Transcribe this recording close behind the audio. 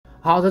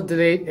how to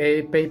delete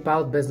a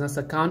PayPal business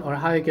account or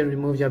how you can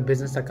remove your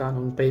business account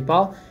on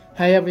PayPal.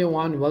 Hey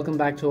everyone, welcome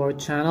back to our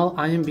channel.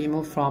 I am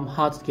Bimal from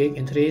Geek.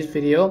 In today's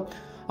video,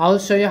 I'll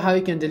show you how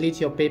you can delete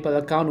your PayPal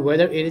account,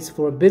 whether it is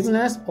for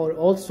business or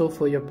also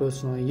for your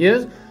personal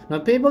use. Now,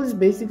 PayPal is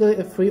basically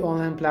a free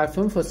online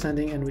platform for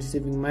sending and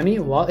receiving money.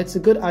 While it's a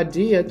good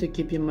idea to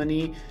keep your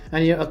money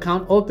and your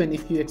account open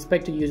if you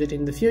expect to use it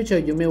in the future,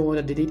 you may want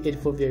to delete it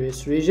for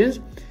various reasons.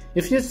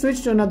 If you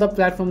switch to another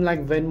platform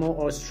like Venmo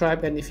or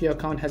Stripe, and if your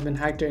account has been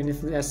hacked or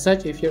anything as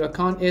such, if your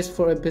account is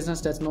for a business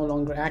that's no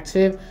longer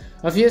active,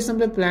 or if you're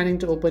simply planning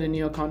to open a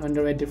new account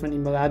under a different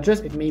email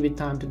address, it may be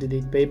time to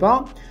delete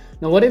PayPal.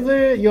 Now,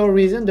 whatever your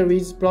reason,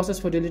 the process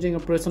for deleting a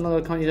personal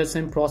account is the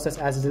same process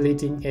as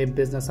deleting a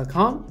business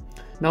account.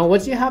 Now,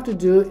 what you have to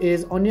do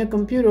is on your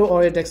computer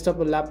or your desktop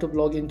or laptop,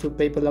 log into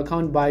PayPal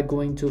account by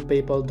going to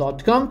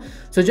paypal.com.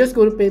 So just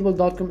go to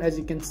paypal.com as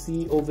you can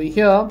see over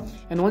here.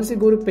 And once you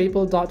go to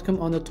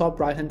paypal.com, on the top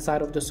right hand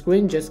side of the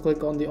screen, just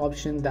click on the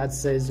option that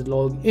says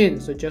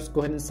login. So just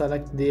go ahead and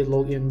select the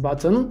login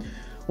button.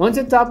 Once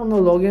you tap on the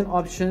login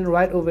option,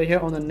 right over here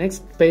on the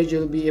next page,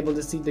 you'll be able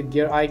to see the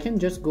gear icon.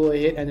 Just go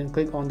ahead and then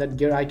click on that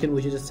gear icon,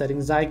 which is a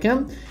settings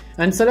icon,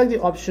 and select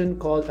the option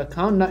called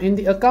account. Now in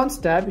the accounts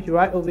tab,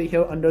 right over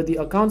here under the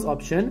accounts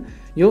option,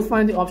 you'll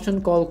find the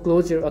option called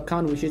close your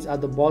account, which is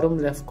at the bottom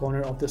left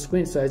corner of the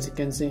screen. So as you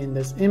can see in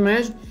this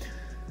image,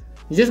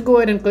 you just go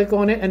ahead and click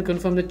on it and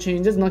confirm the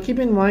changes. Now keep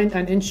in mind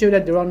and ensure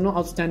that there are no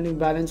outstanding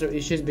balance or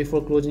issues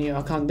before closing your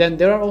account. Then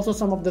there are also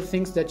some of the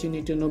things that you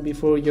need to know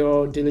before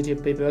you delete your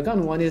PayPal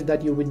account. One is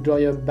that you withdraw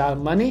your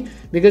money,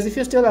 because if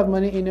you still have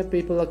money in a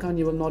PayPal account,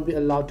 you will not be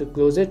allowed to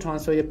close it.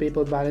 Transfer your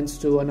PayPal balance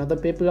to another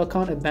PayPal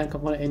account, a bank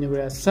account,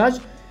 anywhere as such.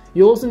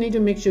 You also need to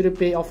make sure to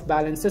pay off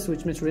balances,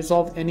 which means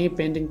resolve any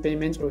pending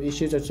payments or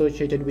issues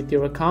associated with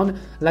your account,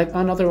 like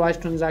unauthorized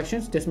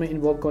transactions. This may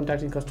involve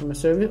contacting customer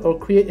service, or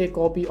create a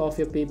copy of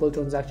your PayPal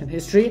transaction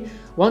history.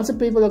 Once a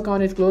PayPal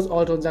account is closed,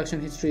 all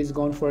transaction history is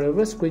gone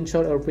forever.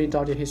 Screenshot or print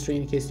out your history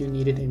in case you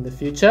need it in the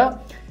future.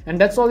 And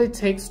that's all it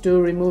takes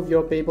to remove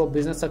your PayPal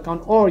business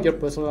account or your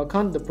personal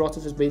account. The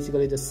process is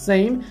basically the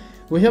same.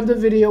 We hope the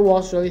video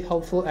was really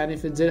helpful, and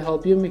if it did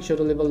help you, make sure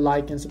to leave a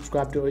like and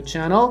subscribe to our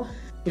channel.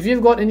 If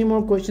you've got any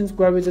more questions,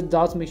 queries, or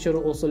doubts, make sure to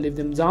also leave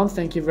them down.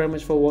 Thank you very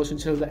much for watching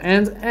till the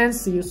end, and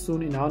see you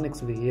soon in our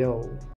next video.